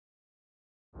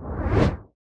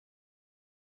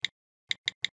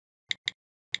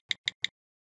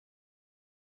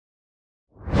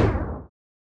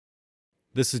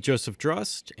This is Joseph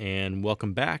Drust, and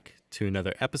welcome back to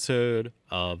another episode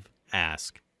of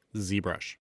Ask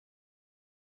ZBrush.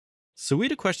 So we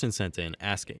had a question sent in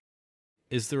asking,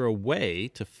 is there a way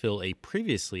to fill a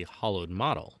previously hollowed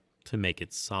model to make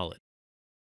it solid?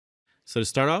 So to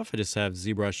start off, I just have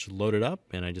ZBrush loaded up,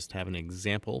 and I just have an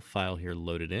example file here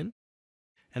loaded in.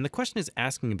 And the question is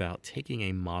asking about taking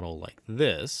a model like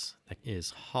this that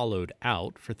is hollowed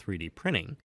out for 3D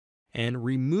printing and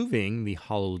removing the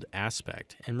hollowed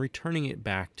aspect and returning it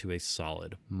back to a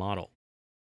solid model.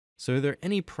 So are there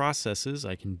any processes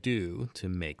I can do to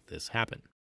make this happen?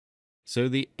 So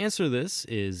the answer to this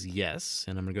is yes,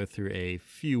 and I'm going to go through a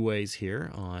few ways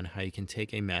here on how you can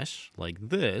take a mesh like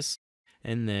this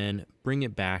and then bring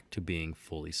it back to being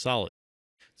fully solid.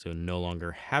 So no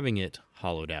longer having it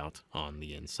hollowed out on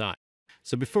the inside.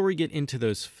 So before we get into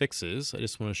those fixes, I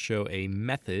just want to show a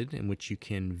method in which you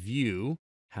can view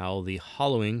how the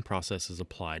hollowing process is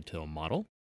applied to a model.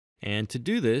 And to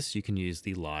do this, you can use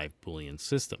the live Boolean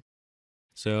system.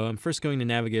 So I'm first going to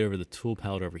navigate over the tool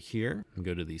palette over here and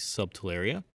go to the subtool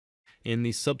area. In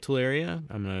the subtool area,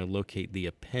 I'm going to locate the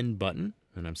append button,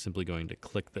 and I'm simply going to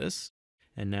click this.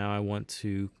 And now I want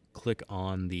to click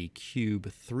on the cube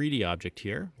 3D object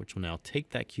here, which will now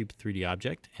take that cube 3D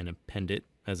object and append it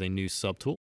as a new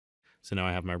subtool. So now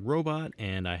I have my robot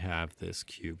and I have this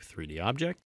cube 3D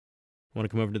object. I want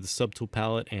to come over to the subtool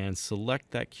palette and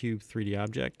select that cube 3D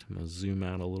object. I'm going to zoom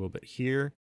out a little bit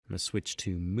here. I'm going to switch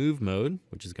to move mode,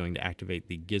 which is going to activate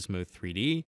the gizmo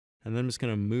 3D. And then I'm just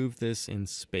going to move this in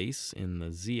space in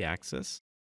the Z axis.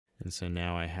 And so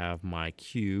now I have my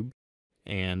cube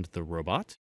and the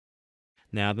robot.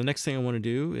 Now the next thing I want to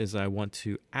do is I want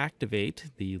to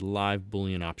activate the live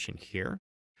Boolean option here,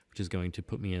 which is going to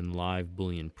put me in live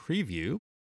Boolean preview.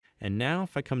 And now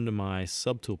if I come to my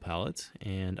subtool palette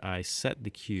and I set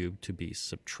the cube to be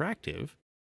subtractive,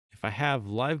 if I have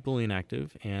live Boolean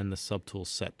active and the subtool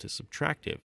set to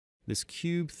subtractive, this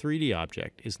cube 3D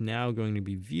object is now going to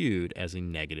be viewed as a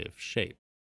negative shape.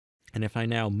 And if I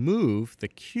now move the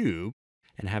cube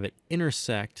and have it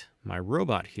intersect my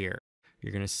robot here,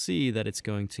 you're going to see that it's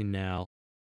going to now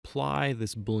apply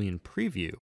this Boolean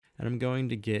preview, and I'm going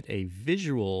to get a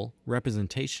visual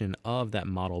representation of that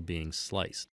model being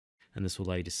sliced. And this will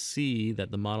allow you to see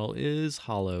that the model is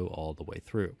hollow all the way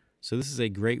through. So this is a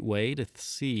great way to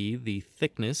see the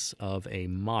thickness of a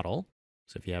model.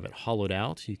 So if you have it hollowed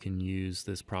out, you can use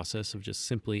this process of just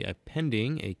simply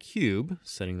appending a cube,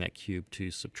 setting that cube to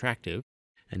subtractive,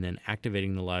 and then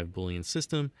activating the live Boolean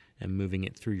system and moving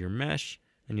it through your mesh,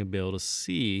 and you'll be able to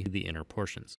see the inner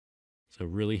portions. So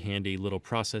really handy little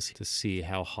process to see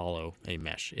how hollow a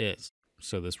mesh is.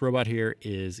 So this robot here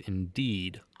is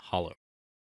indeed hollow.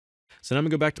 So now I'm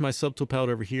going to go back to my subtool palette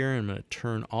over here, and I'm going to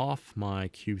turn off my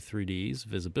Cube 3D's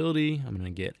visibility. I'm going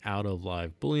to get out of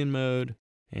live Boolean mode,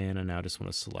 and I now just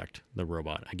want to select the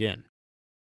robot again.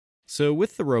 So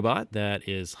with the robot that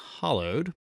is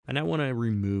hollowed, I now want to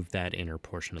remove that inner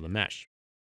portion of the mesh.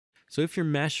 So if your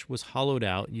mesh was hollowed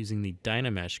out using the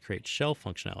Dynamesh create shell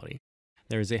functionality,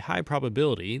 there is a high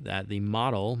probability that the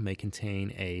model may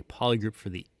contain a polygroup for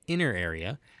the inner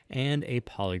area and a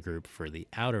polygroup for the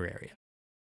outer area.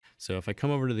 So if I come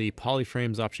over to the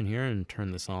polyframes option here and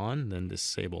turn this on, then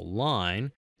disable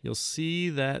line, you'll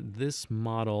see that this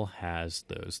model has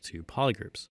those two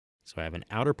polygroups. So I have an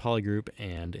outer polygroup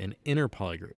and an inner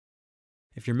polygroup.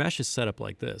 If your mesh is set up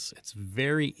like this, it's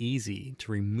very easy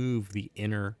to remove the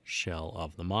inner shell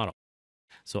of the model.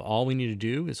 So all we need to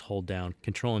do is hold down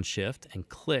Control and Shift and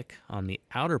click on the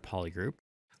outer polygroup,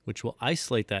 which will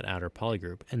isolate that outer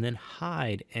polygroup and then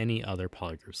hide any other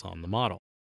polygroups on the model.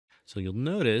 So you'll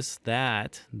notice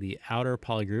that the outer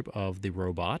polygroup of the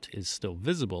robot is still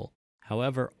visible.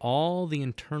 However, all the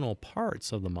internal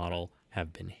parts of the model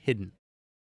have been hidden.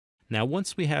 Now,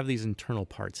 once we have these internal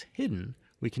parts hidden,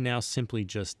 we can now simply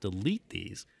just delete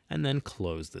these and then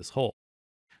close this hole.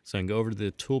 So I can go over to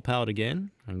the tool palette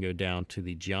again and go down to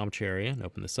the geometry area and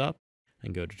open this up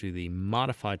and go to the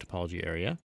modify topology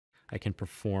area. I can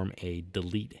perform a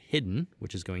delete hidden,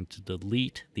 which is going to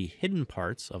delete the hidden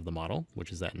parts of the model,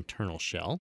 which is that internal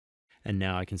shell. And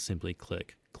now I can simply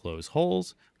click close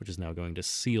holes, which is now going to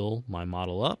seal my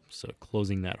model up. So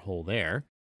closing that hole there.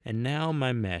 And now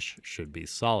my mesh should be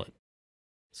solid.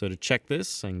 So to check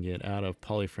this, I can get out of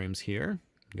polyframes here,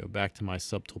 go back to my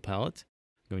subtool palette.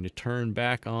 I'm going to turn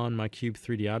back on my cube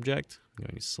 3D object. I'm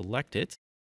going to select it,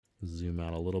 zoom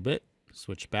out a little bit,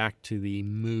 switch back to the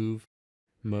move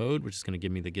mode, which is going to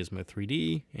give me the gizmo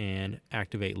 3D, and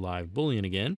activate live Boolean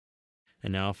again.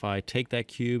 And now if I take that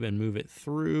cube and move it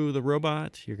through the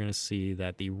robot, you're going to see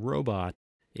that the robot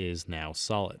is now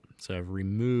solid. So I've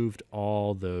removed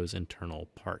all those internal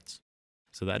parts.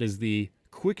 So that is the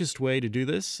quickest way to do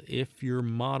this if your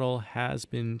model has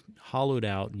been hollowed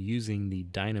out using the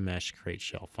Dynamesh Create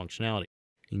Shell functionality.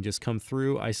 You can just come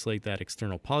through, isolate that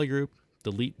external polygroup,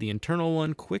 delete the internal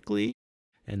one quickly,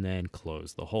 and then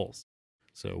close the holes.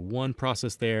 So one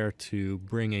process there to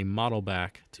bring a model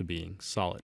back to being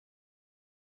solid.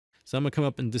 So I'm going to come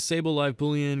up and disable live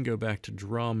Boolean, go back to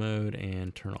draw mode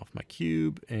and turn off my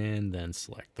cube, and then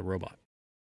select the robot.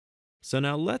 So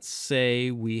now let's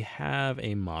say we have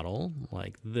a model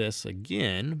like this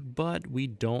again, but we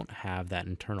don't have that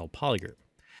internal polygroup.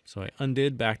 So I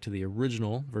undid back to the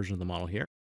original version of the model here.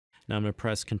 Now I'm going to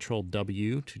press Control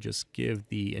W to just give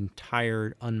the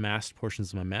entire unmasked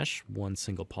portions of my mesh one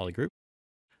single polygroup.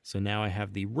 So now I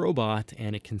have the robot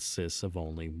and it consists of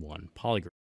only one polygroup.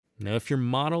 Now if your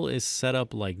model is set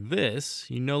up like this,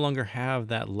 you no longer have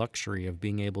that luxury of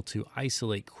being able to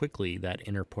isolate quickly that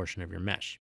inner portion of your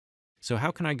mesh. So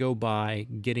how can I go by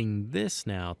getting this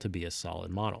now to be a solid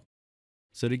model?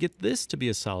 So to get this to be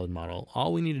a solid model,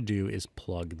 all we need to do is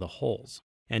plug the holes.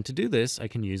 And to do this, I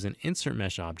can use an insert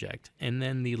mesh object and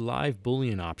then the live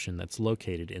Boolean option that's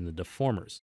located in the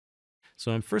deformers.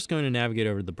 So I'm first going to navigate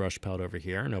over to the brush palette over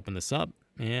here and open this up,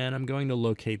 and I'm going to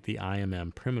locate the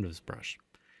IMM primitives brush.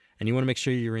 And you want to make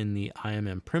sure you're in the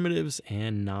IMM primitives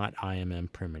and not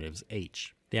IMM primitives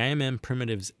H. The IMM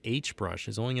primitives H brush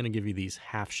is only going to give you these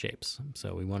half shapes.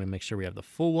 So we want to make sure we have the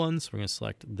full ones. So we're going to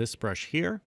select this brush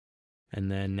here.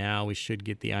 And then now we should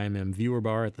get the IMM viewer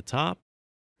bar at the top.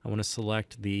 I want to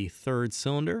select the third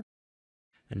cylinder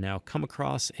and now come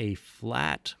across a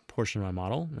flat portion of my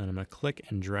model. And I'm going to click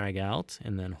and drag out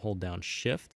and then hold down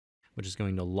Shift, which is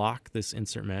going to lock this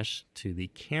insert mesh to the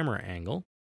camera angle.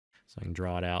 So I can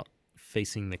draw it out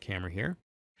facing the camera here.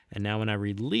 And now when I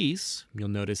release, you'll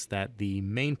notice that the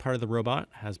main part of the robot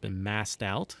has been masked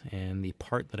out and the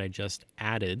part that I just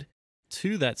added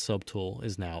to that subtool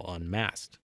is now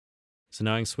unmasked. So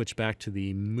now I can switch back to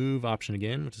the move option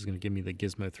again, which is going to give me the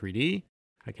Gizmo 3D.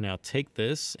 I can now take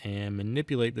this and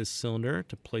manipulate this cylinder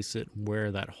to place it where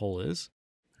that hole is.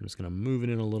 I'm just going to move it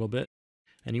in a little bit.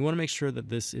 And you want to make sure that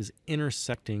this is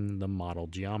intersecting the model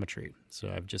geometry.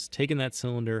 So I've just taken that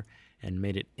cylinder and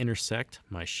made it intersect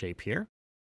my shape here.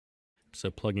 So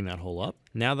plugging that hole up.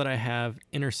 Now that I have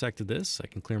intersected this, I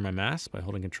can clear my mask by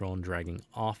holding Control and dragging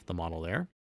off the model there.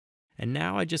 And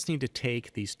now I just need to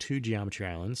take these two geometry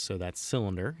islands, so that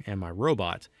cylinder and my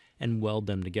robot, and weld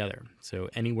them together. So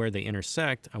anywhere they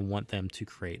intersect, I want them to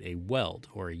create a weld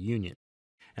or a union.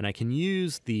 And I can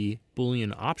use the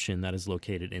Boolean option that is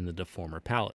located in the deformer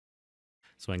palette.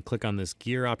 So I can click on this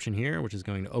gear option here, which is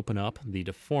going to open up the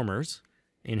deformers.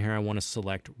 In here, I want to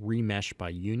select Remesh by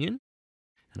Union.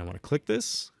 And I want to click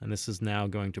this, and this is now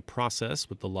going to process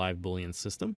with the live Boolean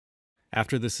system.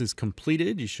 After this is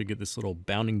completed, you should get this little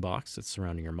bounding box that's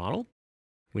surrounding your model.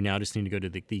 We now just need to go to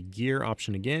the gear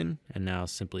option again, and now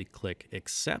simply click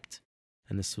Accept.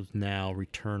 And this will now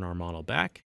return our model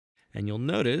back. And you'll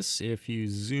notice if you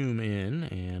zoom in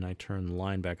and I turn the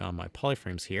line back on my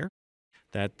polyframes here,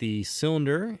 that the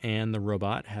cylinder and the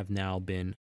robot have now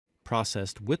been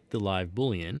processed with the live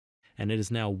Boolean, and it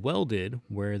is now welded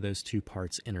where those two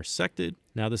parts intersected.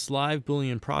 Now this live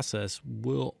Boolean process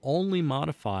will only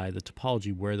modify the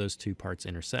topology where those two parts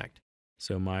intersect.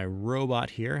 So my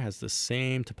robot here has the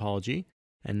same topology,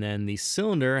 and then the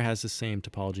cylinder has the same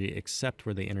topology except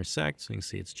where they intersect. So you can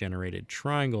see it's generated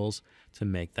triangles to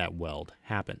make that weld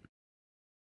happen.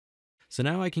 So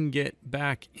now I can get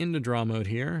back into draw mode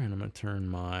here, and I'm going to turn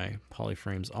my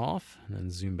polyframes off and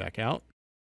then zoom back out.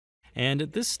 And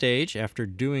at this stage, after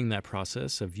doing that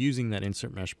process of using that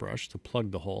insert mesh brush to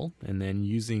plug the hole, and then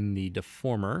using the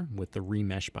deformer with the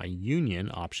remesh by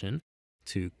union option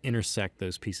to intersect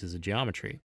those pieces of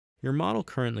geometry, your model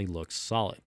currently looks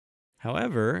solid.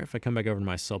 However, if I come back over to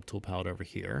my subtool palette over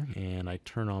here and I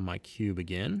turn on my cube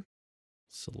again,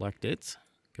 select it,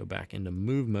 go back into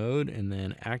move mode, and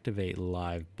then activate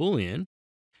live Boolean,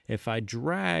 if I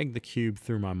drag the cube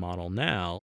through my model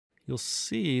now, you'll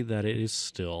see that it is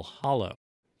still hollow.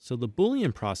 So the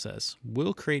Boolean process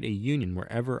will create a union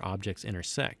wherever objects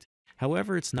intersect.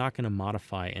 However, it's not going to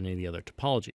modify any of the other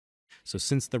topology. So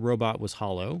since the robot was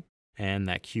hollow and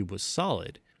that cube was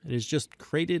solid, it has just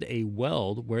created a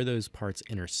weld where those parts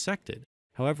intersected.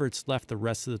 However, it's left the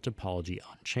rest of the topology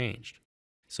unchanged.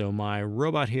 So my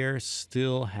robot here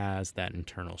still has that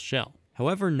internal shell.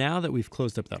 However, now that we've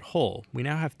closed up that hole, we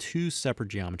now have two separate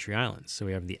geometry islands. So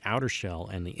we have the outer shell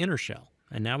and the inner shell.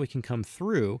 And now we can come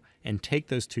through and take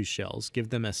those two shells, give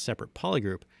them a separate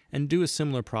polygroup, and do a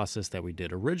similar process that we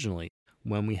did originally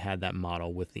when we had that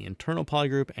model with the internal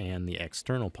polygroup and the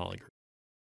external polygroup.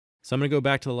 So I'm going to go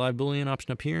back to the live Boolean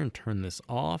option up here and turn this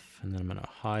off, and then I'm going to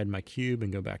hide my cube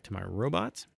and go back to my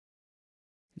robot.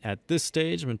 At this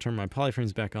stage, I'm going to turn my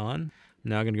polyframes back on. I'm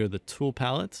now going to go to the tool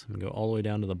palette. I'm going to go all the way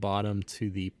down to the bottom to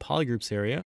the polygroups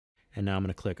area, and now I'm going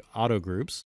to click auto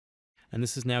groups. And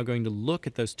this is now going to look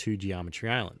at those two geometry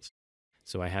islands.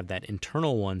 So I have that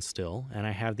internal one still, and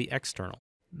I have the external.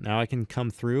 Now I can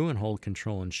come through and hold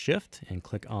Control and Shift and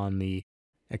click on the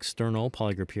external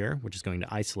polygroup here, which is going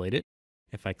to isolate it.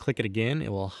 If I click it again,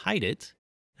 it will hide it,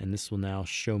 and this will now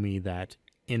show me that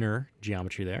inner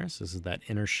geometry there. So this is that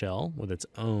inner shell with its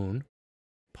own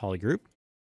polygroup.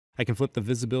 I can flip the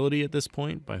visibility at this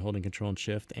point by holding Control and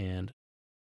Shift and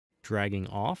dragging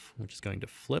off, which is going to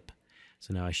flip.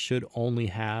 So now I should only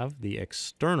have the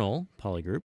external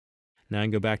polygroup. Now I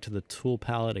can go back to the tool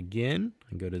palette again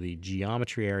and go to the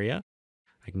geometry area.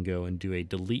 I can go and do a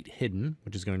delete hidden,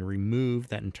 which is going to remove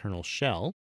that internal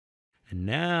shell. And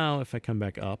now if I come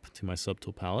back up to my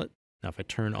subtool palette, now if I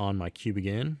turn on my cube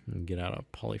again and get out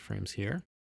of polyframes here,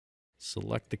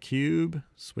 select the cube,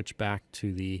 switch back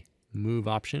to the move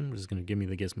option, which is going to give me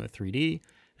the Gizmo 3D,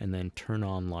 and then turn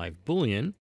on live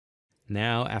Boolean.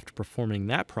 Now, after performing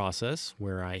that process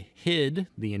where I hid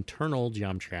the internal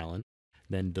geometry island,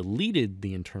 then deleted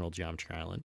the internal geometry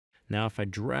island, now if I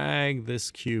drag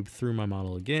this cube through my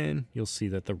model again, you'll see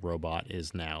that the robot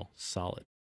is now solid.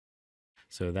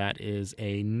 So that is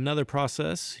another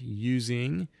process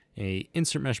using a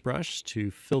insert mesh brush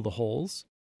to fill the holes,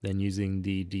 then using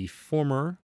the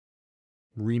deformer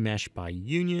remesh by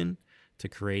union to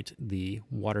create the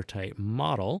watertight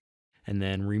model, and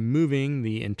then removing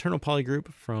the internal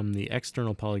polygroup from the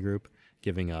external polygroup,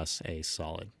 giving us a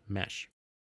solid mesh.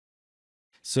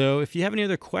 So if you have any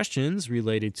other questions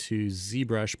related to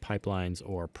ZBrush pipelines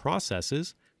or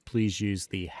processes, please use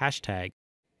the hashtag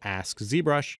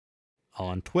AskZBrush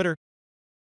on Twitter.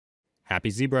 Happy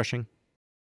ZBrushing!